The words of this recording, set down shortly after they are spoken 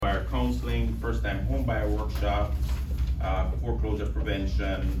counseling, first-time homebuyer workshop, foreclosure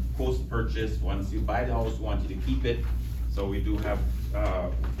prevention, post-purchase. Once you buy the house, we want you to keep it. So we do have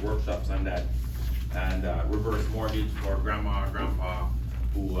workshops on that. And reverse mortgage for grandma or grandpa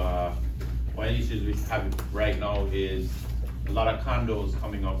who, one of the issues we have right now is a lot of condos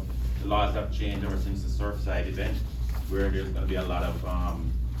coming up. The laws have changed ever since the Surfside event, where there's gonna be a lot of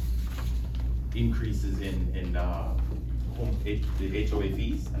increases in the HOA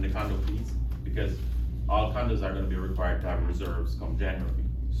fees and the condo fees, because all condos are gonna be required to have reserves come January.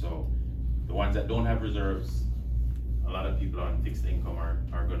 So the ones that don't have reserves, a lot of people on fixed income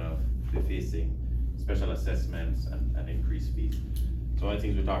are gonna be facing special assessments and increased fees. So one of the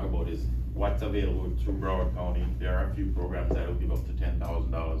things we talk about is what's available through Broward County. There are a few programs that will give up to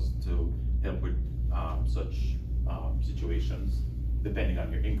 $10,000 to help with such situations, depending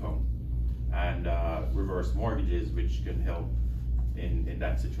on your income. And reverse mortgages, which can help in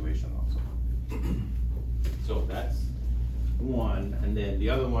that situation also. So that's one, and then the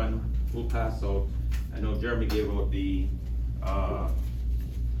other one we'll pass out. I know Jeremy gave out the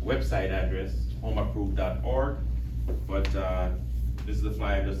website address, homeapproved.org, but this is the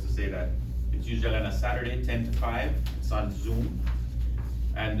flyer just to say that it's usually on a Saturday, 10 to 5. It's on Zoom.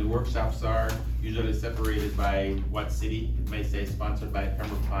 And the workshops are usually separated by what city. It may say sponsored by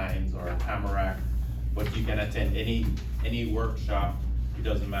Pembroke Pines or Tamarack, but you can attend any workshop. It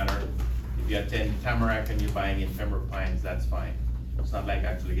doesn't matter. If you attend Tamarack and you're buying in Pembroke Pines, that's fine. It's not like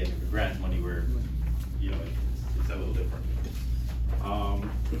actually getting the grant money where, you know, it's a little different.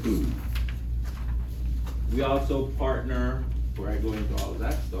 We also partner, before I go into all of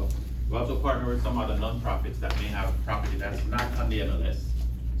that stuff, we also partner with some other nonprofits that may have property that's not on the MLS,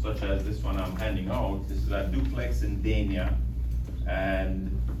 such as this one I'm handing out. This is a duplex in Dania,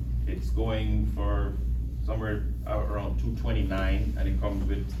 and it's going for somewhere around $229, and it comes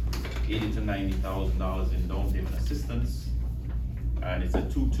with $80,000 to $90,000 in down payment assistance, and it's a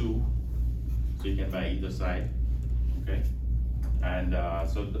 2-2, so you can buy either side, okay? And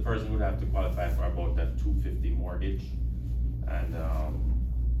so the person would have to qualify for about that $250 mortgage, and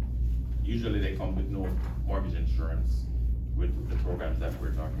usually they come with no mortgage insurance with the programs that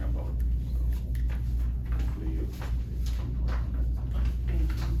we're talking about. So hopefully you.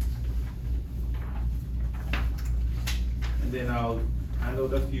 And then I'll hand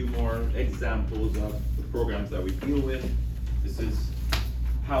out a few more examples of the programs that we deal with. This is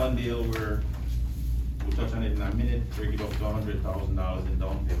Hallandale, where we'll touch on it in a minute. We give up to $100,000 in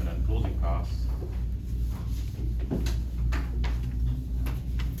down payment and closing costs.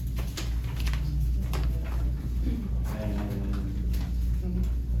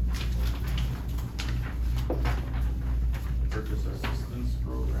 Purchase assistance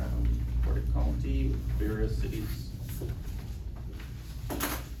program for the county with various cities.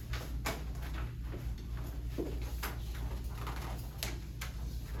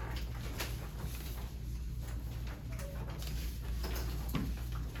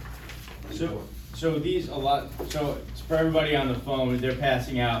 So these so it's for everybody on the phone, they're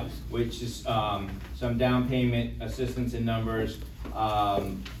passing out, which is some down payment assistance in numbers,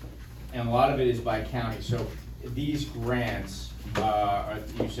 and a lot of it is by county. So these grants,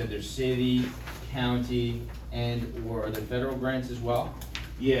 you said they're city, county, or are the federal grants as well?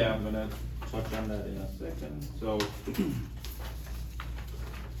 Yeah, I'm gonna touch on that in a second. So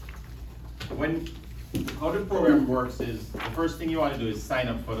how the program works is, the first thing you want to do is sign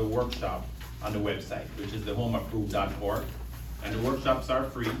up for the workshop on the website, which is the homeapproved.org. And the workshops are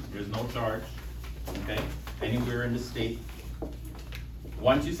free, there's no charge, okay? Anywhere in the state.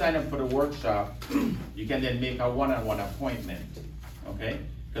 Once you sign up for the workshop, you can then make a one-on-one appointment, okay?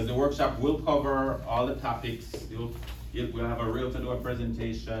 Because the workshop will cover all the topics. We'll have a realtor do a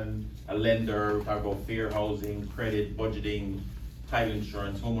presentation, a lender, talk about fair housing, credit, budgeting, title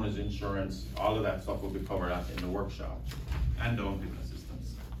insurance, homeowners insurance, all of that stuff will be covered in the workshop, and down payment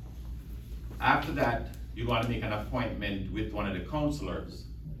assistance. After that, you want to make an appointment with one of the counselors,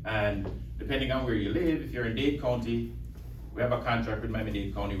 and depending on where you live, if you're in Dade County, we have a contract with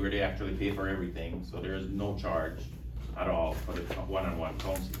Miami-Dade County where they actually pay for everything, so there is no charge at all for the one-on-one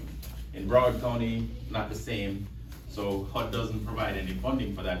counseling. In Broward County, not the same, so HUD doesn't provide any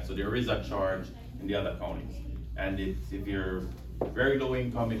funding for that, so there is a charge in the other counties. And if you're very low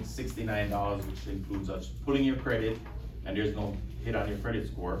income, it's $69, which includes us pulling your credit, and there's no hit on your credit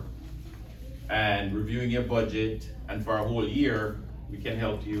score, and reviewing your budget, and for a whole year, we can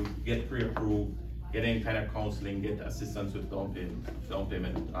help you get pre-approved, get any kind of counseling, get assistance with down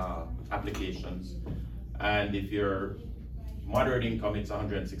payment applications. And if you're moderate income, it's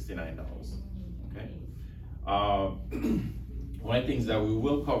 $169, okay? one of the things that we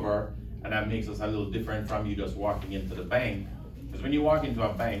will cover, and that makes us a little different from you just walking into the bank, because when you walk into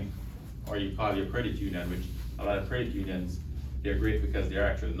a bank, or you call your credit union, which a lot of credit unions, they're great because they're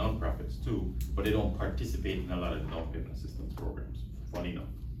actually non-profits too, but they don't participate in a lot of the down payment assistance programs, funny enough,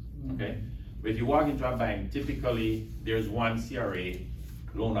 okay? But if you walk into a bank, typically there's one CRA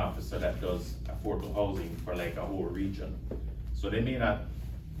loan officer that does affordable housing for like a whole region. So they may not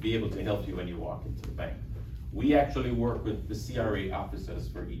be able to help you when you walk into the bank. We actually work with the CRA officers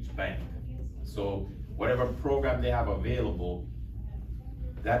for each bank. So whatever program they have available,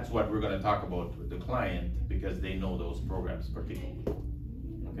 that's what we're gonna talk about with the client, because they know those programs particularly,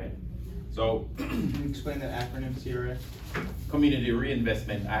 okay? So, Can you explain the acronym CRA? Community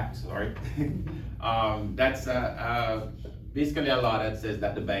Reinvestment Act, sorry. That's basically a law that says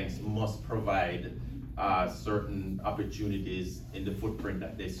that the banks must provide certain opportunities in the footprint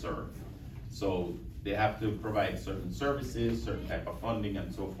that they serve. So they have to provide certain services, certain type of funding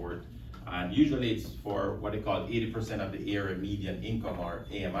and so forth. And usually it's for what they call 80% of the area median income, or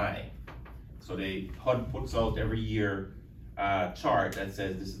AMI. So HUD puts out every year a chart that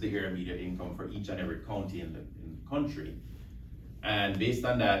says this is the area median income for each and every county in the country. And based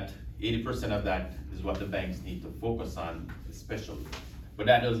on that, 80% of that is what the banks need to focus on especially. But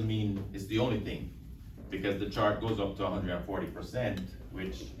that doesn't mean it's the only thing, because the chart goes up to 140%,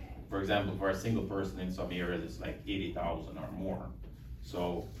 which, for example, for a single person in some areas, it's like 80,000 or more.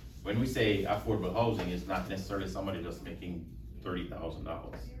 So when we say affordable housing, it's not necessarily somebody just making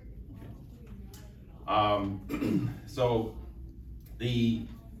 $30,000. Okay. So the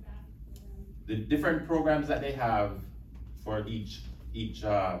different programs that they have for each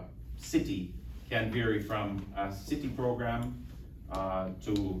city can vary from a city program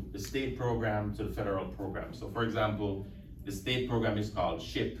to the state program to the federal program. So for example, the state program is called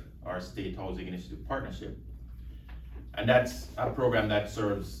SHIP, or State Housing Initiative Partnership. And that's a program that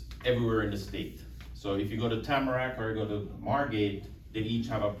serves everywhere in the state. So if you go to Tamarack or you go to Margate, they each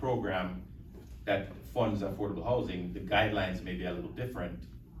have a program that funds affordable housing. The guidelines may be a little different,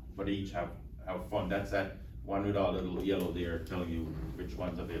 but they each have fund. That's that one with all the little yellow there telling you which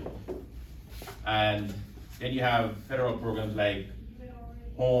one's available. And then you have federal programs like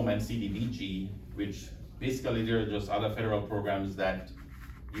HOME and CDBG, which basically they're just other federal programs that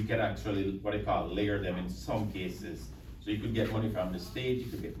you can actually, what they call, layer them in some cases. So you could get money from the state,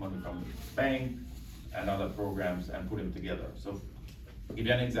 you could get money from the bank and other programs and put them together. So give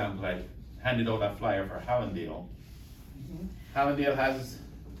you an example, I handed out a flyer for Hallandale. Hallandale has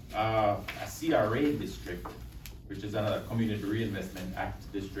a CRA district, which is another Community Reinvestment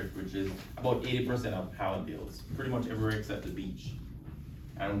Act district, which is about 80% of Hallandale's, pretty much everywhere except the beach.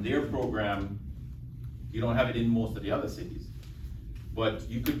 And their program, you don't have it in most of the other cities, but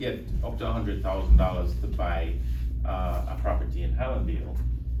you could get up to $100,000 to buy a property in Hallandale,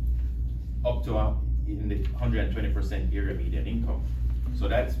 up to in the 120% area median income. So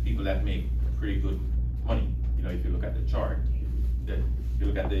that's people that make pretty good money. You know, if you look at the chart, if you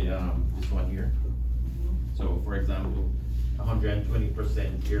look at the this one here. So for example,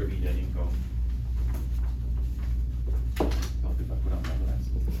 120% area median income. If I put on my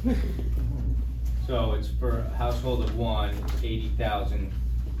glasses. So it's for a household of one, $80,000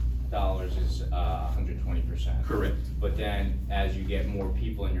 is 120%. Correct. But then as you get more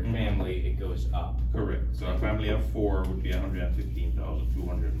people in your family, it goes up. Correct. So a family of 4 would be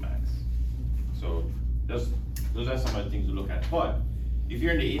 115,200 max. So those are some of the things to look at. But if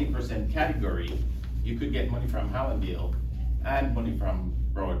you're in the 80% category, you could get money from Hallandale and money from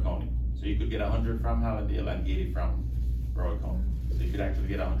Broward County. So you could get 100 from Hallandale and 80 from Broward County. So you could actually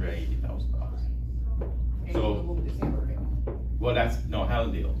get $180,000. So, well, that's, no,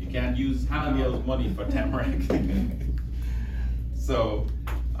 Hallandale. You can't use Hallandale's money for Tamarack. So,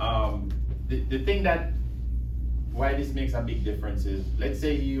 the thing that, why this makes a big difference is, let's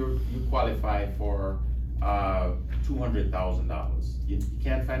say you qualify for $200,000. You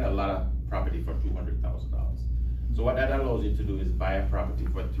can't find a lot of property for $200,000. So what that allows you to do is buy a property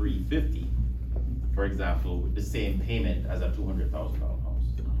for $350,000, for example, with the same payment as a $200,000 house.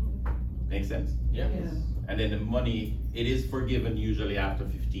 Make sense? Yeah. Yes. And then the money, it is forgiven usually after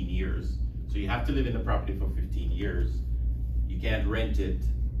 15 years. So you have to live in the property for 15 years. You can't rent it,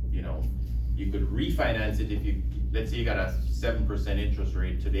 you know. You could refinance it if you, let's say you got a 7% interest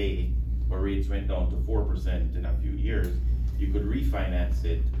rate today, or rates went down to 4% in a few years. You could refinance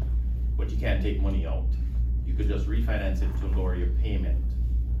it, but you can't take money out. You could just refinance it to lower your payment,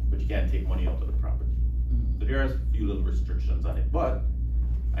 but you can't take money out of the property. So there are a few little restrictions on it, but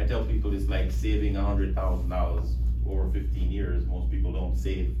I tell people it's like saving $100,000 over 15 years. Most people don't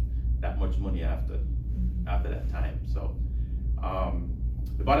save that much money after that time. So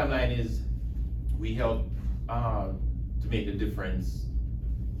The bottom line is, we help, to make the difference.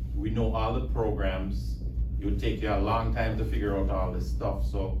 We know all the programs. It would take you a long time to figure out all this stuff,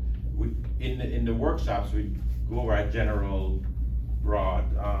 so in the workshops, we go over a general, broad,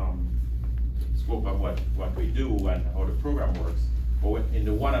 scope of what we do and how the program works. But in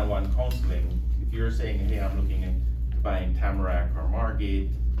the one-on-one counseling, if you're saying, hey, I'm looking at buying Tamarack or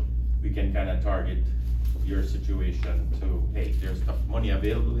Margate, we can kind of target your situation to, hey, there's money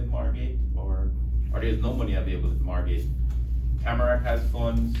available in Margate, or there's no money available in Margate. Tamarack has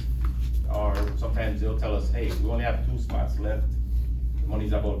funds, or sometimes they'll tell us, hey, we only have 2 spots left, the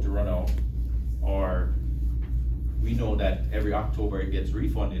money's about to run out, or we know that every October it gets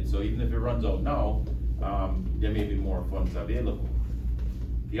refunded, so even if it runs out now, there may be more funds available.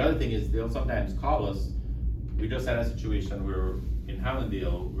 The other thing is, they'll sometimes call us. We just had a situation where in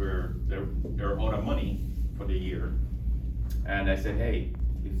Hallandale, where they're out of money for the year, and I said, hey,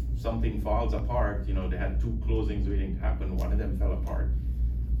 if something falls apart, you know, they had 2 closings waiting to happen, one of them fell apart,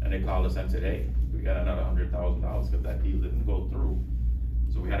 and they called us and said, hey, we got another $100,000 because that deal didn't go through.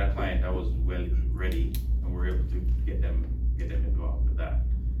 So we had a client that was well ready, and we were able to get them involved with that.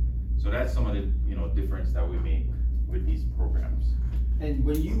 So that's some of the, you know, difference that we make with these programs. And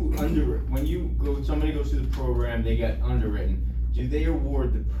somebody goes through the program, they get underwritten, do they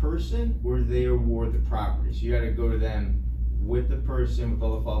award the person or do they award the property? So you gotta go to them with the person, with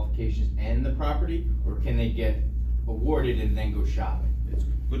all the qualifications and the property, or can they get awarded and then go shopping? It's a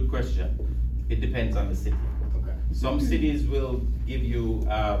good question. It depends on the city. Okay. Some cities will give you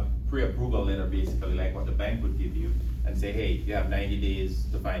a pre-approval letter, basically like what the bank would give you, and say, hey, you have 90 days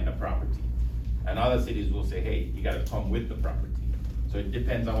to find a property. And other cities will say, hey, you gotta come with the property. So it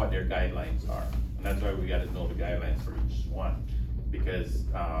depends on what their guidelines are. And that's why we gotta know the guidelines for each one. Because,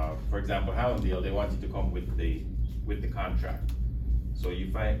 for example, Hallandale, they want you to come with the contract. So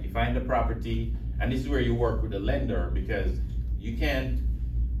you find the property, and this is where you work with the lender, because you can't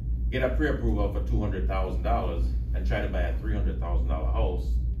get a pre-approval for $200,000 and try to buy a $300,000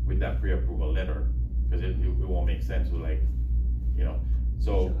 house with that pre-approval letter, because it won't make sense. With, like, you know,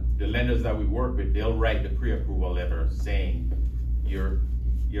 so the lenders that we work with, they'll write the pre-approval letter saying you're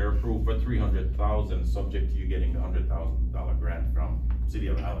approved for $300,000, subject to you getting the $100,000 grant from City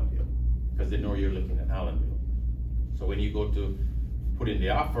of Hallandale, because they know you're looking at Hallandale. So when you go to put in the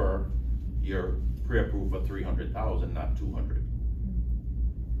offer, you're pre-approved for $300,000, not $200,000.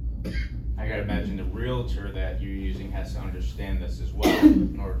 I gotta imagine the realtor that you're using has to understand this as well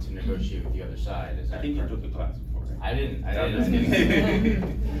in order to negotiate with the other side. Is that I think correct? you took the class before, right? I didn't.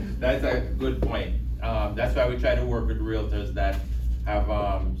 That's a good point. That's why we try to work with realtors that have,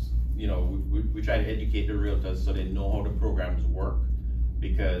 you know, we try to educate the realtors so they know how the programs work,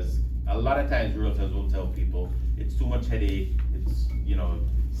 because a lot of times realtors will tell people it's too much headache, it's, you know,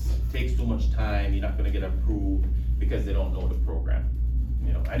 it takes too much time, you're not gonna get approved, because they don't know the program,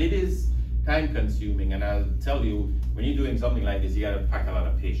 you know. And it is time consuming, and I'll tell you, when you're doing something like this, you gotta pack a lot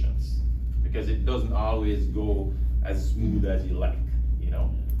of patience, because it doesn't always go as smooth as you like, you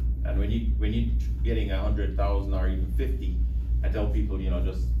know. And when you're getting 100,000 or even 50, I tell people, you know,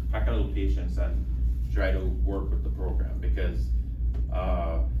 just pack a little patience and try to work with the program, because,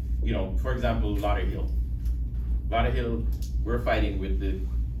 you know, for example, Lauderhill, we're fighting with the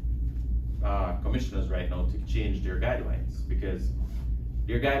commissioners right now to change their guidelines, because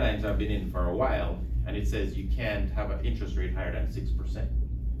their guidelines have been in for a while, and it says you can't have an interest rate higher than 6%.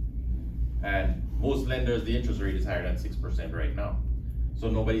 And most lenders, the interest rate is higher than 6% right now. So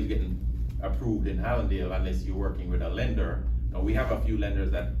nobody's getting approved in Hallandale unless you're working with a lender. Now, we have a few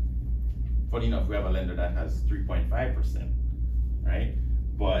lenders that, funny enough, we have a lender that has 3.5%, right?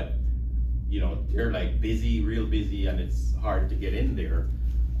 But, you know, they're like busy, real busy, and it's hard to get in there.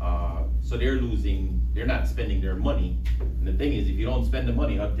 So they're not spending their money. And the thing is, if you don't spend the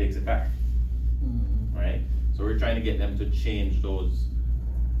money, HUD takes it back, right? So we're trying to get them to change those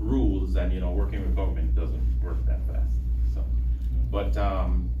rules, and, you know, working with government doesn't work that fast. So, but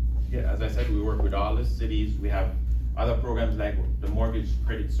yeah, as I said, we work with all the cities. We have other programs like the Mortgage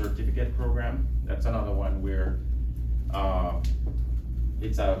Credit Certificate Program. That's another one where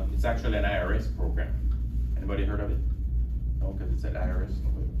it's actually an IRS program. Anybody heard of it? No, because it said IRS.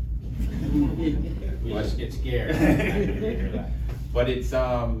 You just get scared. But it's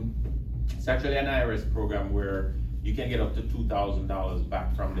actually an IRS program where you can get up to $2,000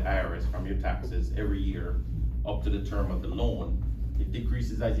 back from the IRS, from your taxes, every year up to the term of the loan. It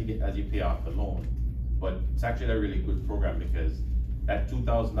decreases as you pay off the loan. But it's actually a really good program, because that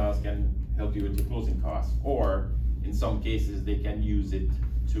 $2,000 can help you with your closing costs, or in some cases they can use it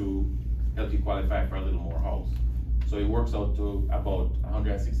to help you qualify for a little more house. So it works out to about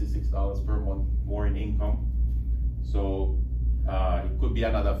 $166 per month more in income. So it could be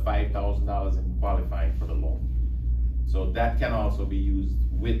another $5,000 in qualifying for the loan. So that can also be used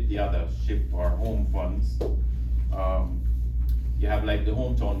with the other SHIP or home funds. You have like the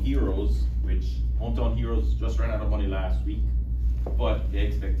Hometown Heroes, which Hometown Heroes just ran out of money last week, but they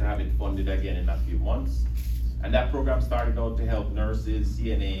expect to have it funded again in a few months. And that program started out to help nurses,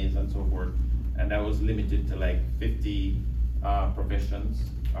 CNAs, and so forth. And that was limited to like 50 professions,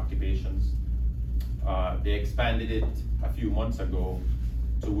 occupations. They expanded it a few months ago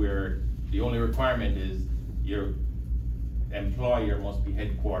to where the only requirement is your employer must be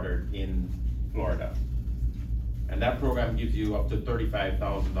headquartered in Florida. And that program gives you up to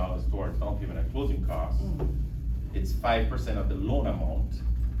 $35,000 towards down payment and closing costs. It's 5% of the loan amount,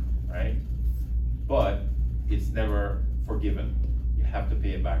 right? But it's never forgiven. You have to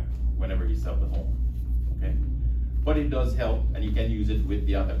pay it back whenever you sell the home, okay? But it does help, and you can use it with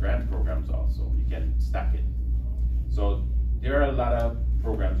the other grant programs also. You can stack it. So there are a lot of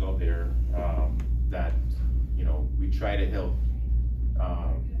programs out there that, you know, we try to help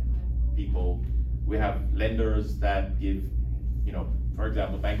people. We have lenders that give, you know, for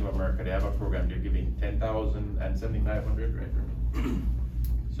example, Bank of America, they have a program, they're giving $10,000 and $7,500, right?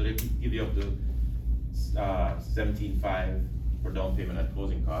 So they can give you up to $17,500 for down payment and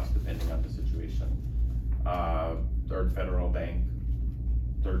closing costs, depending on the situation. Third Federal Bank,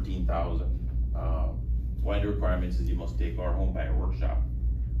 $13,000. One of the requirements is you must take our home buyer workshop.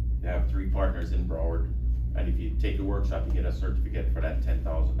 They have 3 partners in Broward, and if you take the workshop, you get a certificate for that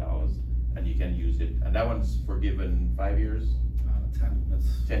 $10,000, and you can use it. And that one's forgiven 5 years.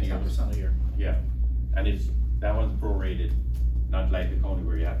 10 years. 10% a year. Yeah, and that one's prorated, not like the county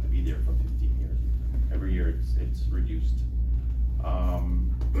where you have to be there for 15 years. Every year it's reduced.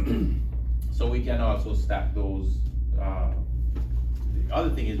 So we can also stack those. The other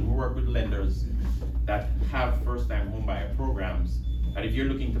thing is we work with lenders that have first-time home buyer programs. And if you're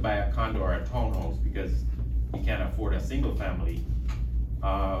looking to buy a condo or a townhouse because you can't afford a single family,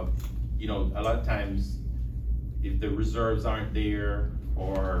 you know, a lot of times if the reserves aren't there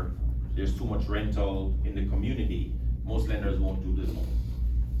or there's too much rental in the community, most lenders won't do the loan.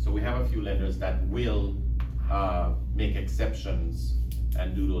 So we have a few lenders that will make exceptions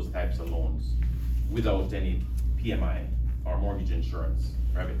and do those types of loans without any PMI or mortgage insurance,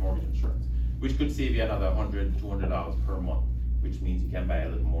 private mortgage insurance, which could save you another $100, $200 per month, which means you can buy a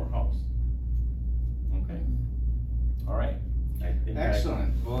little more house. Okay, all right. I think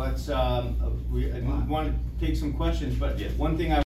Excellent. Well, let's, we want to take some questions, but Yes. one thing I